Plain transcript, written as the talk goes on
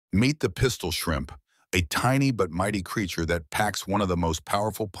Meet the pistol shrimp, a tiny but mighty creature that packs one of the most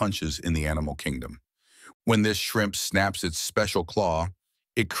powerful punches in the animal kingdom. When this shrimp snaps its special claw,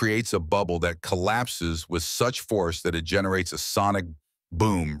 it creates a bubble that collapses with such force that it generates a sonic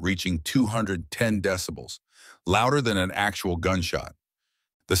boom reaching 210 decibels, louder than an actual gunshot.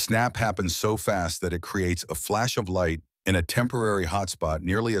 The snap happens so fast that it creates a flash of light in a temporary hotspot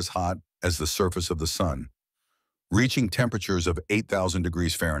nearly as hot as the surface of the sun, reaching temperatures of 8,000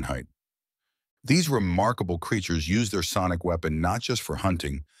 degrees Fahrenheit. These remarkable creatures use their sonic weapon not just for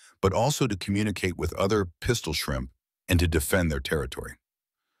hunting, but also to communicate with other pistol shrimp and to defend their territory.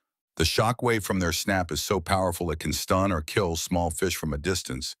 The shockwave from their snap is so powerful it can stun or kill small fish from a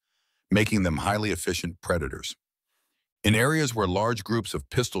distance, making them highly efficient predators. In areas where large groups of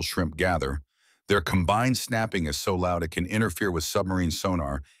pistol shrimp gather, their combined snapping is so loud it can interfere with submarine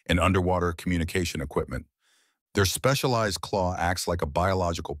sonar and underwater communication equipment. Their specialized claw acts like a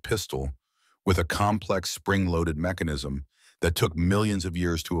biological pistol with a complex spring-loaded mechanism that took millions of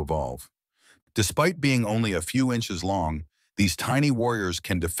years to evolve. Despite being only a few inches long, these tiny warriors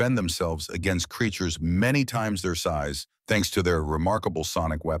can defend themselves against creatures many times their size thanks to their remarkable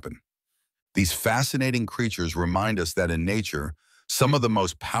sonic weapon. These fascinating creatures remind us that in nature, some of the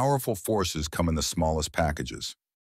most powerful forces come in the smallest packages.